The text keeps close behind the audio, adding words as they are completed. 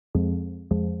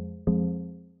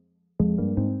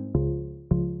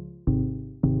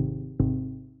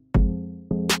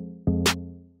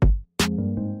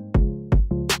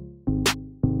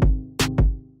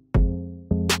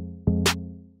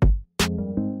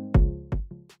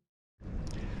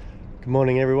Good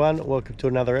morning everyone, welcome to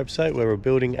another episode where we're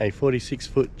building a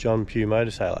 46-foot John Pugh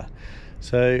motor sailor.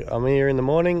 So I'm here in the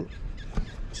morning,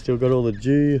 still got all the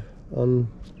dew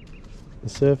on the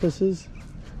surfaces.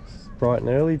 It's bright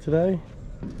and early today.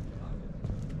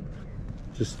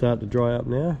 Just start to dry up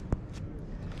now.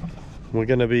 We're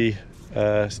going to be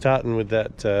starting with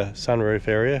that sunroof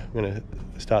area. I'm going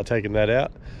to start taking that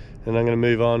out and I'm going to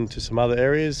move on to some other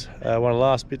areas. One of the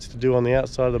last bits to do on the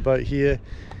outside of the boat here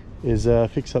is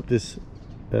fix up this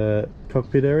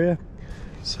cockpit area.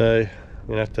 So I'm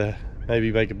gonna have to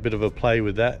maybe make a bit of a play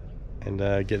with that and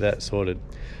get that sorted.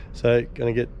 So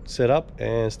gonna get set up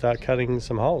and start cutting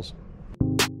some holes.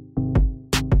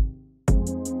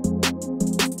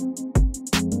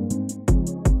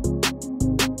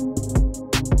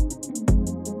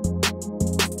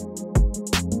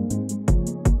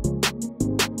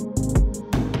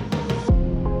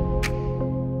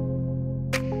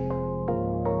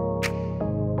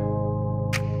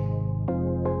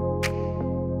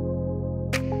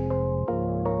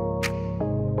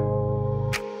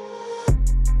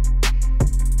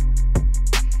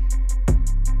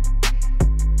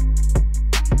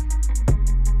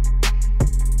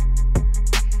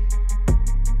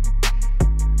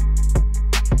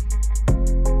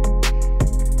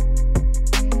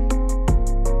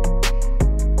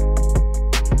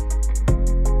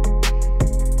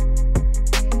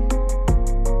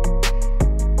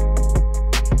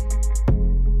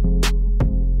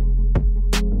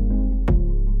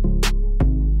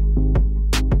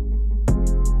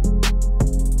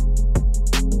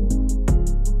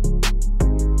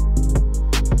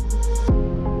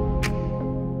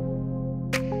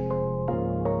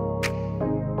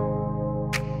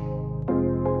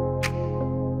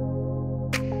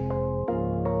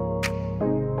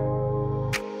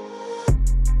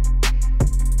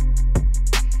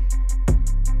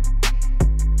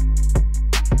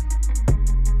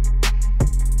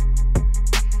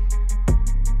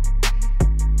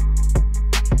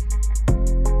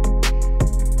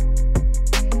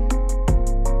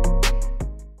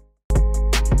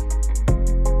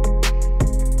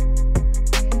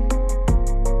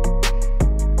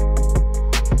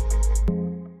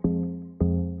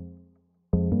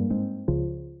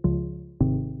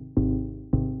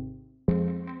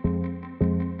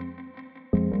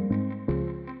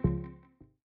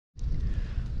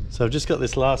 So I've just got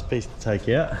this last piece to take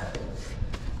out.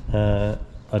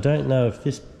 I don't know if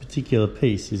this particular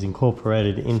piece is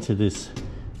incorporated into this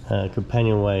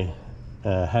companionway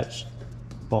hatch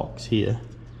box here.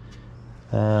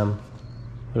 But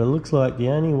it looks like the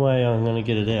only way I'm going to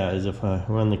get it out is if I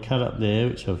run the cut up there,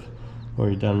 which I've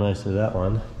already done most of that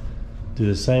one. Do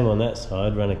the same on that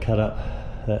side, run a cut up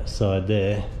that side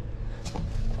there.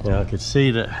 Now I could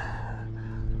see that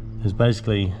there's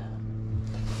basically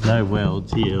no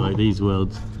welds here, like these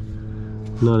welds,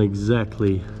 not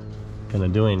exactly gonna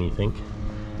do anything.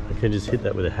 I can just hit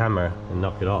that with a hammer and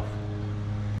knock it off.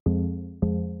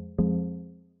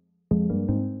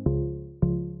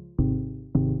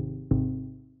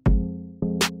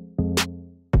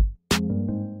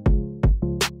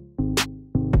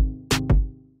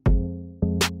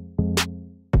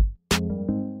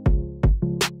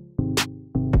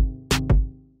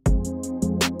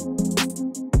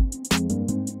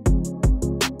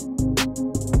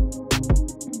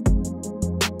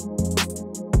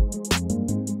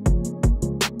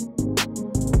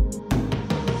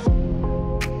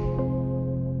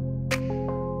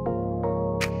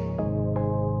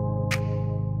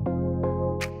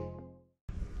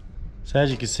 So as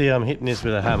you can see, I'm hitting this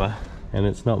with a hammer and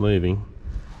it's not moving.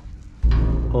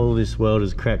 All this weld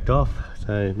is cracked off,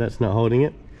 so that's not holding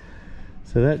it.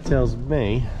 So that tells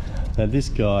me that this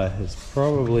guy has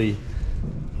probably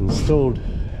installed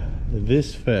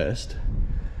this first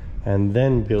and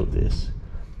then built this,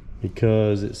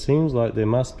 because it seems like there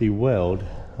must be weld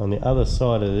on the other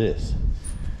side of this,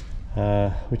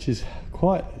 which is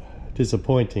quite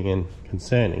disappointing and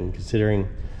concerning, considering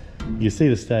you see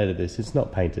the state of this. It's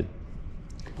not painted.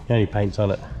 The only paints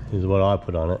on it is what I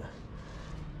put on it,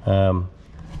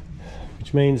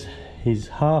 which means he's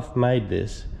half made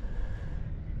this,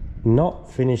 not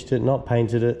finished it, not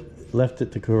painted it, left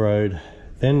it to corrode,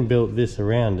 then built this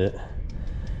around it,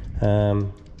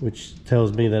 which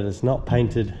tells me that it's not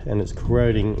painted and it's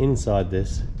corroding inside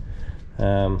this,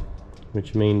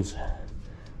 which means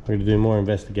I'm going to do more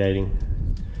investigating,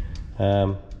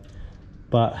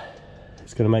 but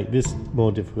it's going to make this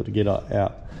more difficult to get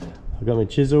out. I've got my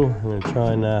chisel. I'm going to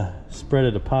try and spread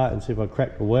it apart and see if I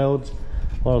crack the welds.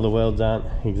 A lot of the welds aren't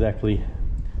exactly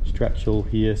structural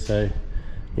here, so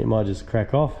it might just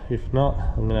crack off. If not,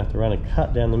 I'm going to have to run a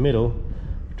cut down the middle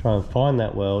try and find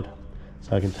that weld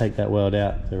so I can take that weld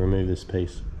out to remove this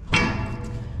piece.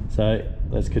 So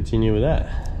let's continue with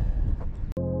that.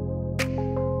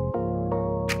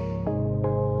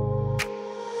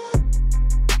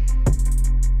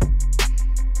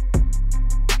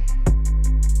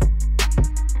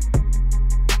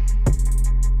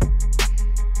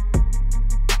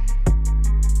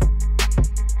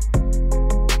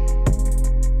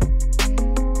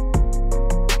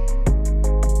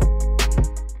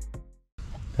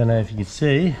 Don't know if you can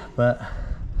see, but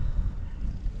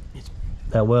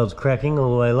that weld's cracking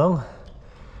all the way along,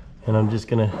 and I'm just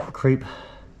going to creep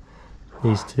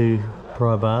these two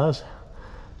pry bars.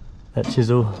 That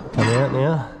chisel coming out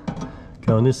now,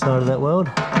 go on this side of that weld,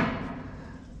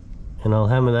 and I'll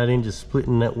hammer that in, just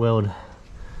splitting that weld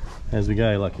as we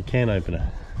go like a can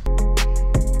opener.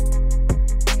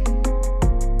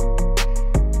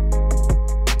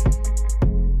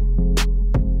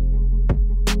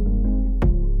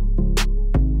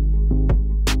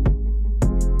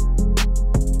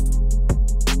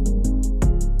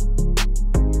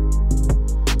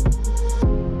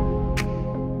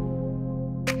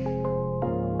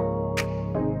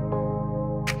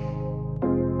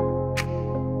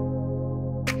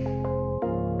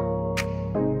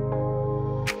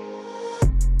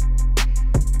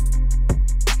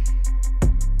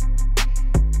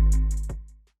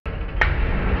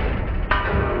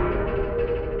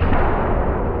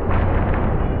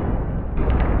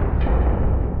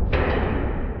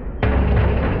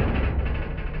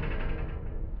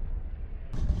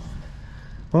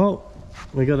 Well,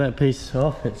 we got that piece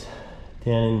off, it's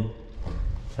down in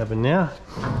cabin now.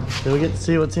 So we get to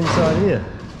see what's inside here.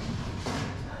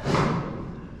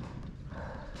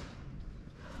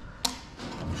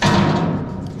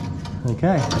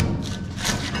 Okay.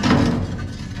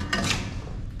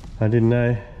 I didn't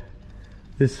know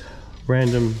this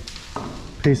random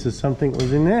piece of something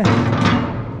was in there.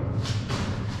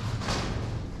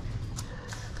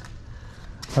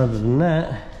 Other than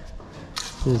that,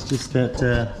 there's just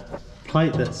that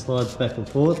plate that slides back and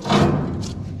forth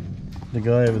to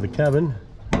go over the cabin.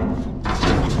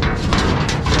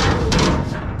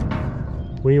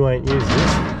 We won't use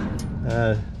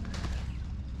this,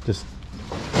 just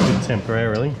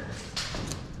temporarily.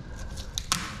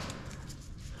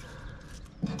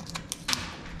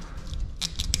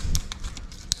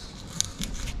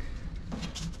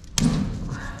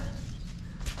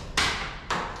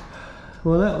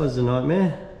 Well, that was a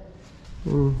nightmare.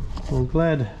 I'm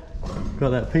glad I got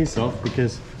that piece off,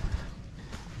 because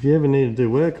if you ever need to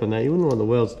do work on that, you wouldn't want the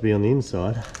welds to be on the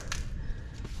inside.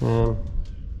 So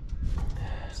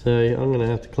I'm going to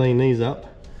have to clean these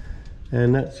up,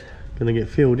 and that's going to get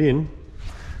filled in.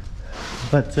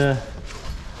 But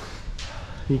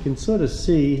you can sort of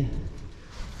see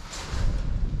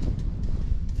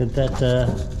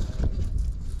that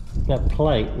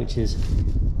plate, which is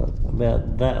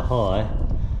about that high,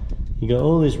 you got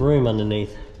all this room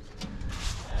underneath.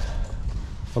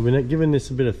 I've been giving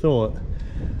this a bit of thought,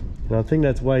 and I think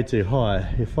that's way too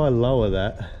high. If I lower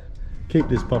that, keep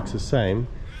this box the same,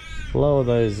 lower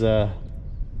those the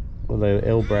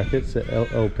L brackets, the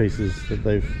L pieces that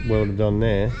they've welded on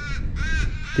there,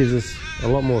 gives us a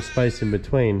lot more space in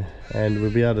between, and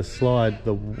we'll be able to slide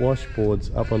the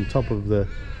washboards up on top of the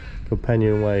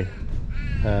companionway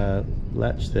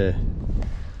latch there.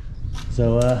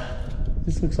 So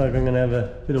this looks like I'm going to have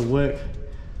a bit of work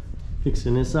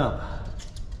fixing this up.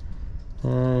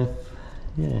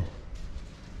 Yeah.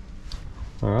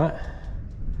 Alright.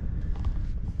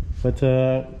 But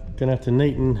gonna have to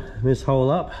neaten this hole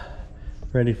up,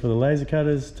 ready for the laser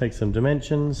cutters, take some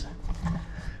dimensions,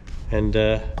 and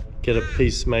get a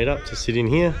piece made up to sit in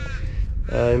here.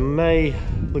 I may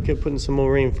look at putting some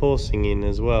more reinforcing in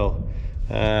as well.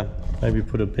 Maybe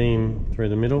put a beam through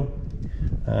the middle,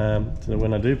 so that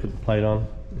when I do put the plate on,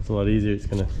 it's a lot easier. It's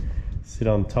going to sit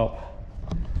on top.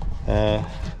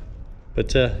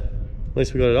 But at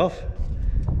least we got it off.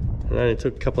 It only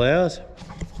took a couple of hours,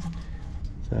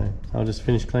 so I'll just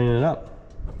finish cleaning it up.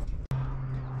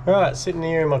 Alright, sitting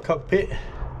here in my cockpit.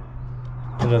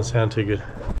 That doesn't sound too good.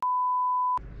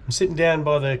 I'm sitting down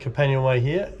by the companionway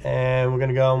here, and we're going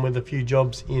to go on with a few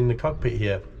jobs in the cockpit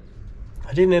here.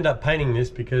 I didn't end up painting this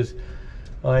because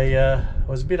I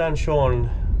was a bit unsure on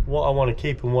what I want to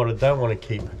keep and what I don't want to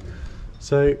keep.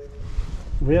 So if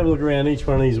we have a look around each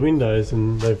one of these windows,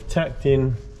 and they've tacked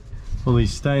in all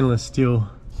these stainless steel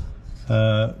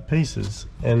pieces,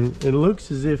 and it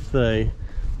looks as if they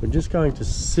were just going to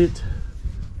sit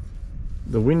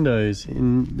the windows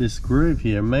in this groove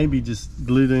here, maybe just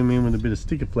glue them in with a bit of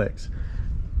sticker flex.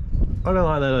 I don't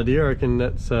like that idea. I reckon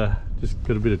that's just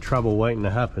got a bit of trouble waiting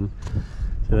to happen.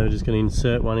 So they're just going to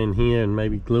insert one in here and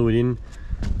maybe glue it in.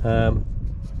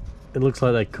 It looks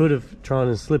like they could have tried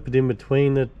to slip it in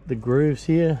between the grooves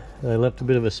here. They left a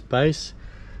bit of a space,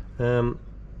 but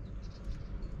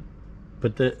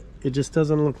it just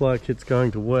doesn't look like it's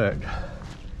going to work.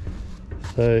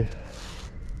 So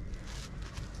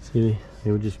see,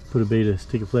 we'll just put a bit of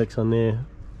sticker flex on there,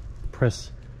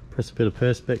 press a bit of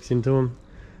perspex into them.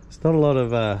 It's not a lot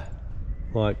of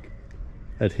like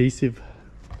adhesive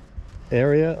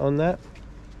area on that.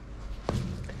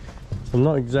 So I'm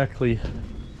not exactly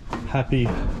happy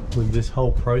with this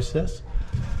whole process.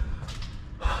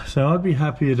 So I'd be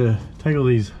happier to take all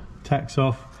these tacks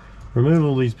off, remove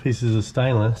all these pieces of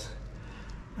stainless,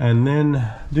 and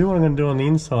then do what I'm going to do on the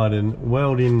inside and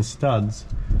weld in studs,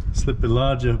 slip a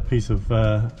larger piece of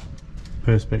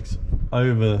perspex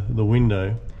over the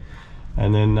window,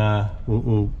 and then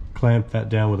we'll clamp that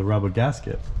down with a rubber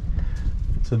gasket.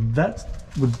 So that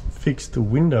would fix the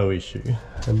window issue.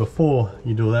 And before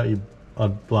you do that,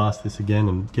 I'd blast this again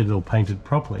and get it all painted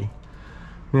properly.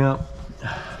 Now,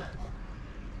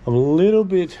 I'm a little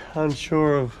bit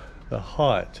unsure of the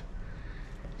height.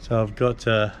 So I've got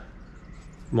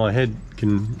my head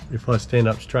can, if I stand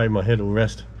up straight, my head will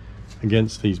rest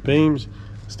against these beams.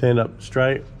 Stand up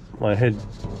straight, my head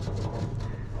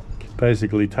can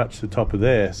basically touch the top of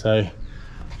there. So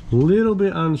a little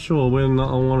bit unsure whether or not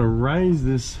I want to raise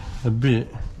this a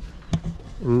bit.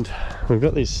 And we've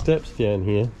got these steps down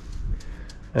here,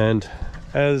 and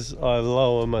as I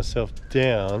lower myself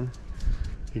down,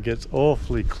 it gets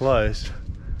awfully close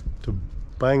to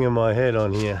banging my head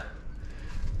on here.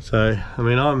 So I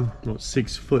mean, I'm what,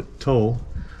 6 foot tall,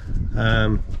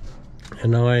 and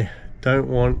I don't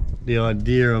want the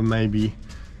idea of maybe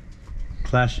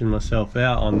clashing myself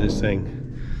out on this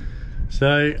thing.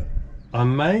 So I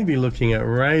may be looking at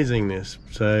raising this.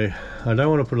 So I don't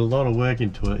want to put a lot of work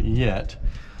into it yet,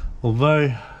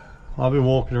 although I've been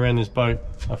walking around this boat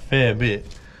a fair bit,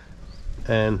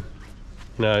 and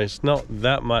you know, it's not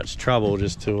that much trouble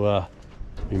just to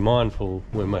be mindful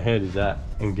where my head is at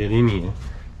and get in here.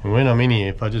 And when I'm in here,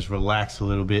 if I just relax a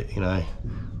little bit, you know,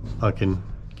 I can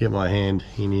get my hand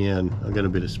in here and I've got a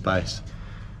bit of space.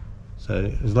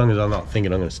 So as long as I'm not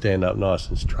thinking I'm going to stand up nice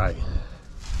and straight.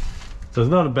 So it's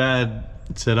not a bad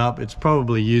setup. It's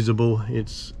probably usable.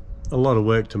 It's a lot of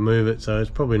work to move it, so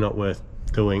it's probably not worth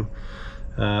doing.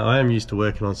 I am used to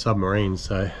working on submarines,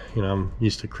 so you know, I'm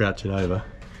used to crouching over.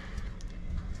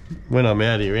 When I'm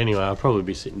out here anyway, I'll probably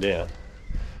be sitting down.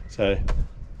 So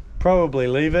probably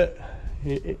leave it.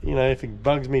 You know, if it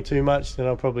bugs me too much, then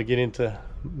I'll probably get into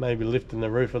maybe lifting the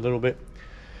roof a little bit.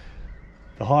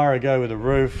 The higher I go with the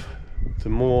roof, the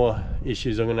more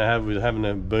issues I'm going to have with having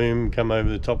a boom come over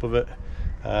the top of it.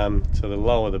 So the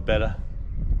lower the better.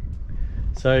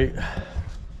 So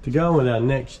to go on with our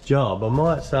next job, I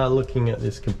might start looking at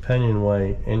this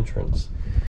companionway entrance.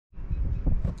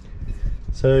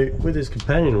 So with this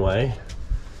companionway,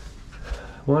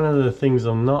 one of the things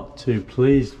I'm not too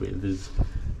pleased with is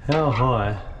how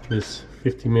high this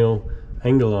 50mm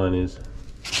angle line is.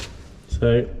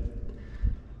 So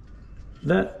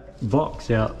that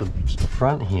box out the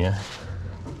front here,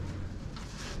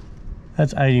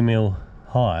 that's 80mm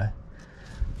high.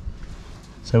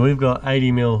 So we've got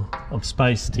 80mm of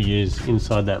space to use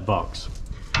inside that box.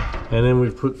 And then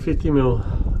we've put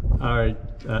 50mm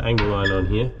angle line on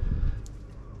here.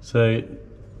 So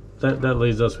that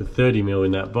leaves us with 30mm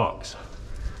in that box.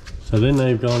 So then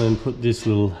they've gone and put this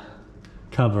little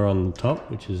cover on the top,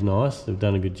 which is nice. They've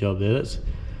done a good job there. That's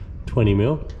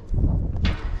 20mm.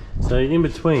 So in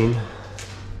between,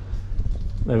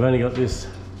 they've only got this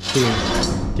sort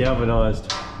of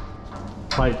galvanized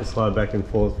plate to slide back and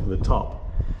forth for the top.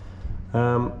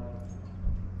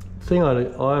 Thing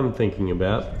I'm thinking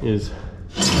about is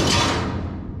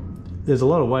there's a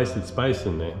lot of wasted space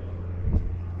in there.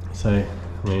 So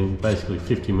I mean, basically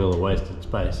 50mm of wasted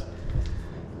space.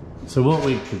 So what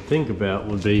we could think about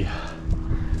would be,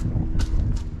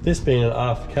 this being an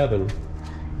aft cabin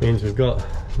means we've got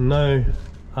no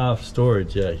aft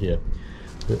storage out here.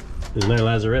 There's no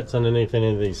lazarettes underneath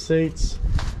any of these seats.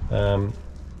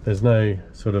 There's no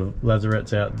sort of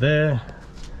lazarettes out there.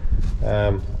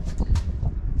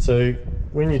 So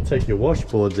when you take your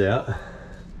washboards out,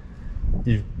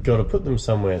 you've got to put them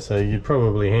somewhere. So you'd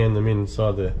probably hand them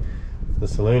inside the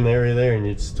saloon area there, and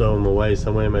you'd stow them away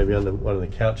somewhere, maybe under one of the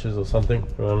couches or something,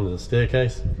 or under the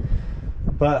staircase.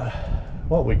 But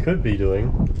what we could be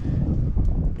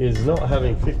doing is not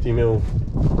having 50mm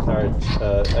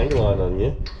angle line on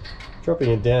here, dropping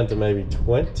it down to maybe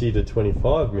 20 to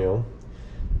 25mm,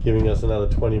 giving us another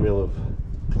 20mm of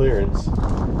clearance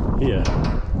here.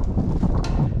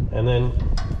 And then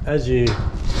as you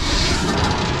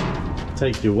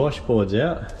take your washboards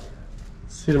out,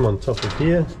 sit them on top of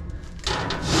here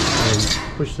and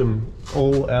push them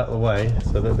all out of the way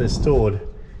so that they're stored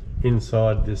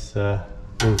inside this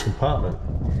little compartment.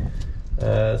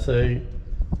 So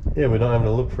yeah, we're not having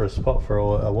to look for a spot for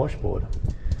a washboard.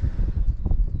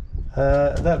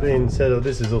 That being said,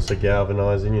 this is also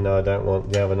galvanizing. You know, I don't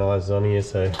want galvanized on here,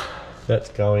 so that's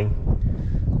going.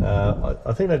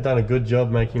 I think they've done a good job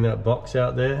making that box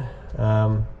out there,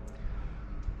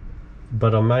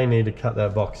 but I may need to cut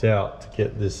that box out to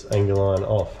get this angle line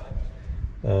off,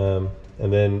 and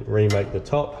then remake the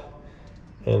top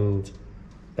and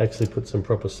actually put some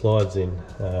proper slides in.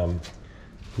 You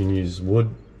can use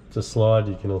wood to slide,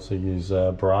 you can also use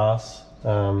brass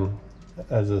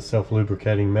as a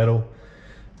self-lubricating metal.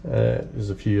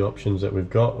 There's a few options that we've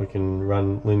got. We can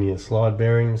run linear slide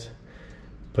bearings,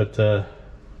 but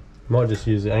might just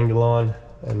use the angle line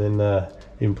and then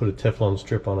even put a Teflon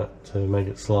strip on it to make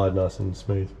it slide nice and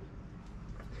smooth.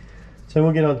 So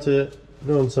we'll get on to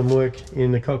doing some work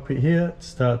in the cockpit here to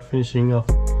start finishing off.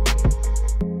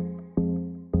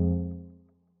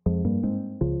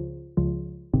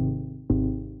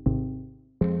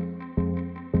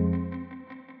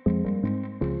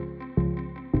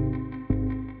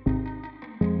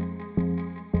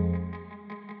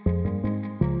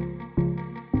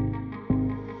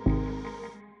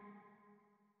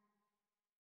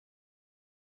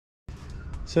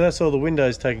 So that's all the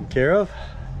windows taken care of.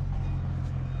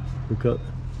 We've got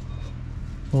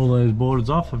all those borders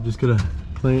off. I've just got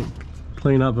to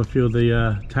clean up a few of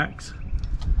the tacks,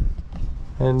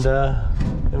 and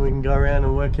then we can go around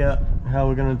and work out how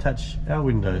we're going to attach our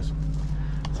windows.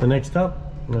 So next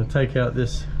up, I'm going to take out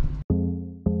this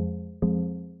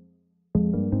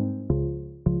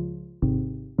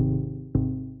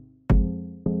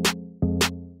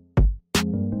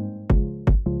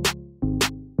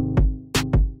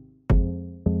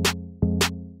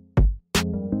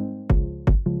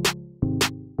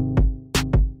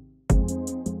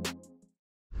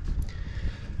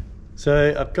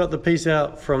So I've got the piece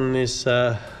out from this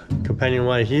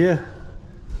companionway here,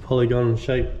 polygon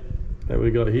shape that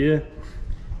we got here,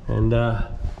 and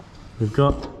we've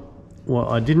got what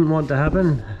I didn't want to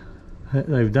happen.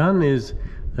 They've done is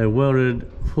they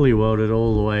fully welded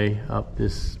all the way up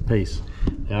this piece.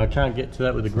 Now I can't get to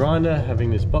that with the grinder, having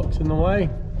this box in the way,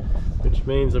 which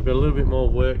means I've got a little bit more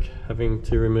work having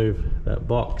to remove that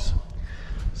box.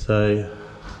 So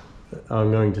I'm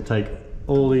going to take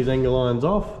all these angle lines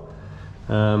off,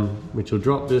 which will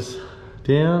drop this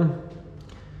down,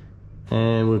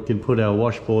 and we can put our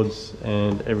washboards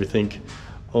and everything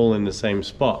all in the same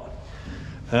spot.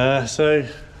 So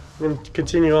I'm going to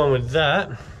continue on with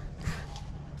that. A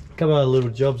couple of little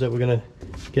jobs that we're going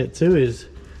to get to is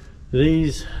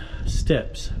these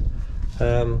steps.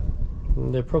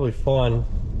 They're probably fine.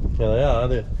 Now they are,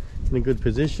 they're in a good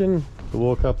position to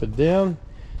walk up and down.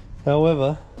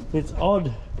 However, it's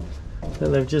odd that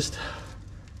they've just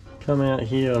come out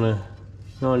here on a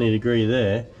 90-degree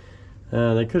there.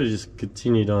 They could have just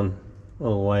continued on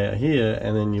all the way out here,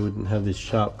 and then you wouldn't have this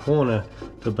sharp corner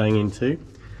to bang into.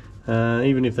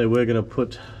 Even if they were going to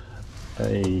put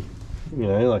a, you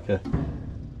know, like a,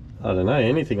 I don't know,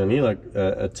 anything on here, like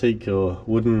a teak or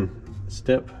wooden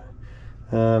step,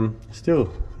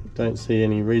 still don't see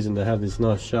any reason to have this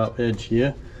nice sharp edge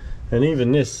here. And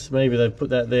even this, maybe they've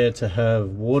put that there to have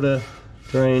water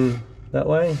drain that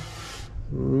way.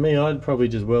 Me, I'd probably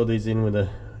just weld these in with a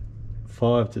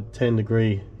 5 to 10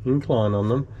 degree incline on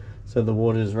them so the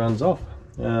water just runs off,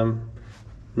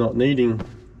 not needing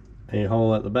a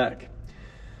hole at the back.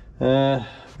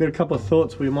 I've got a couple of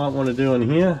thoughts we might want to do on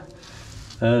here.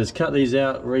 Just cut these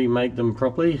out, remake them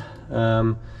properly.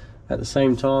 At the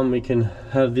same time, we can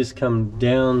have this come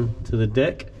down to the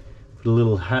deck, put a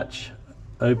little hatch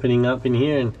opening up in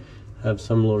here, and have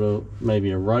some little,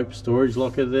 maybe a rope storage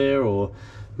locker there, or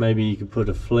maybe you could put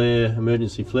a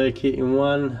emergency flare kit in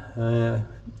one,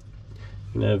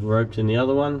 you know, roped in the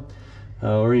other one,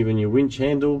 or even your winch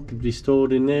handle could be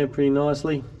stored in there pretty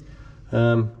nicely.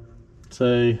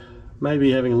 So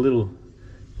maybe having a little,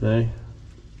 you know,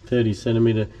 30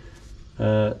 centimeter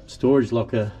storage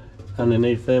locker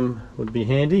underneath them would be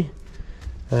handy.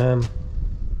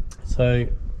 So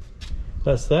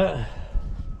that's that.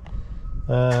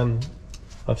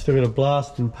 I've still got to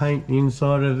blast and paint the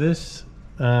inside of this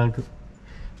now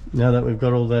that we've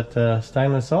got all that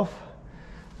stainless off.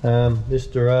 This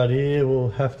Dorade here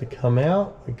will have to come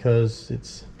out because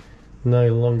it's no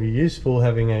longer useful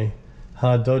having a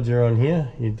hard dodger on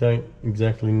here. You don't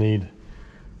exactly need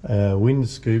a wind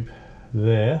scoop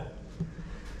there.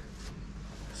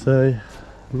 So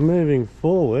moving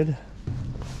forward,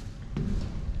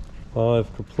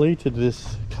 I've completed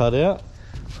this cutout.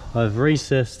 I've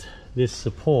recessed this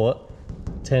support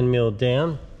 10mm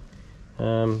down,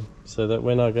 so that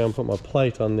when I go and put my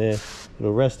plate on there,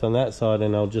 it'll rest on that side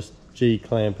and I'll just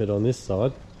G-clamp it on this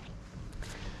side.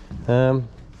 So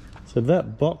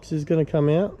that box is going to come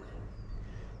out,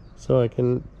 so I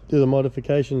can do the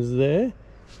modifications there.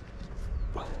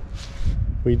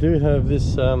 We do have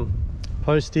this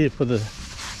post here for the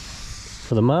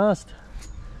mast.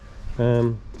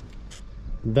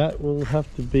 That will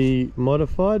have to be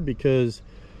modified because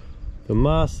the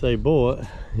mast they bought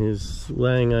is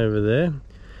laying over there.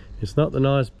 It's not the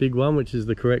nice big one, which is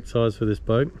the correct size for this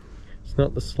boat. It's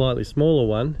not the slightly smaller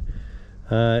one.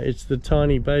 It's the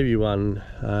tiny baby one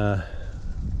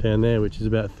down there, which is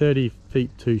about 30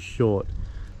 feet too short.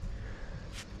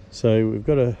 So we've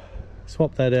got to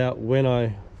swap that out when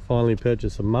I finally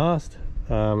purchase a mast,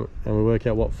 and we work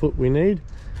out what foot we need.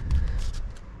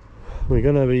 We're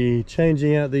going to be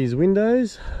changing out these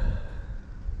windows.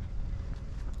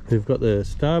 We've got the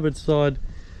starboard side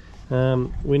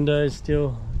windows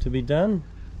still to be done,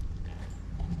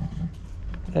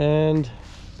 and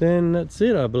then that's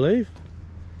it, I believe.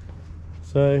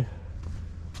 So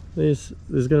there's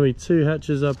going to be 2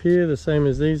 hatches up here, the same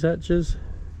as these hatches,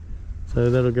 so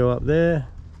that'll go up there.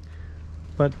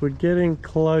 But we're getting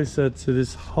closer to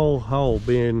this whole hull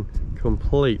being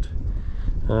complete.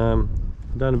 I've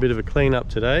done a bit of a clean up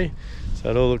today, so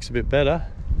it all looks a bit better.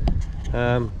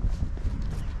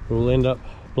 We'll end up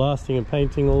blasting and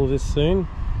painting all of this soon,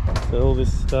 so all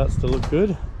this starts to look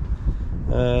good,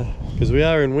 because we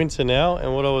are in winter now,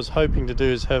 and what I was hoping to do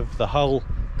is have the hull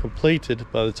completed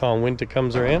by the time winter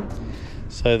comes around,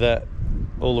 so that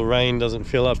all the rain doesn't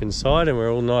fill up inside and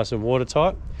we're all nice and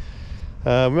watertight.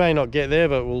 We may not get there,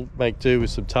 but we'll make do with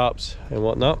some tarps and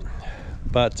whatnot.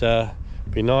 But it'd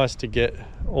be nice to get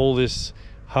all this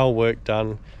hull work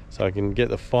done so I can get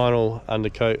the final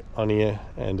undercoat on here,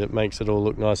 and it makes it all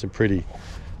look nice and pretty.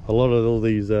 A lot of all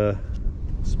these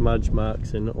smudge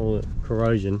marks and all the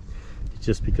corrosion is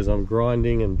just because I'm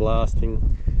grinding and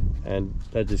blasting, and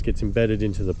that just gets embedded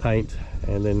into the paint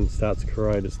and then starts to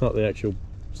corrode. It's not the actual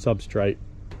substrate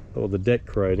or the deck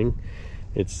corroding,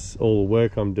 it's all the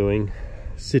work I'm doing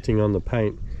sitting on the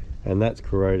paint, and that's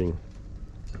corroding.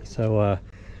 So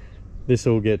this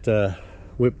will get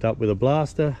whipped up with a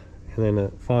blaster, and then a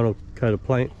final coat of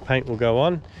paint will go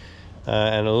on,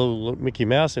 and a little Mickey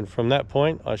Mouse, and from that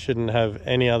point I shouldn't have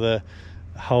any other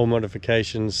hull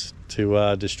modifications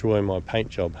to destroy my paint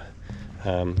job.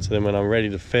 So then when I'm ready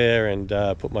to fair and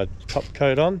put my top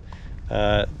coat on,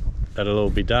 that'll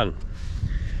all be done.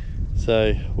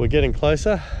 So we're getting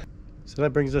closer. So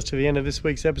that brings us to the end of this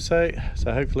week's episode.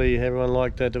 So hopefully everyone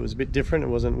liked that. It was a bit different. It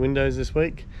wasn't windows this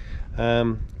week.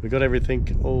 We got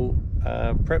everything all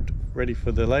prepped, ready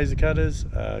for the laser cutters.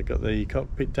 Got the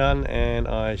cockpit done, and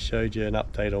I showed you an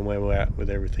update on where we're at with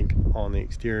everything on the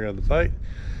exterior of the boat.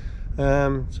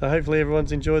 So hopefully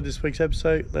everyone's enjoyed this week's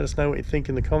episode. Let us know what you think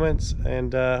in the comments,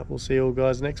 and we'll see you all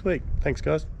guys next week. Thanks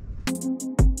guys.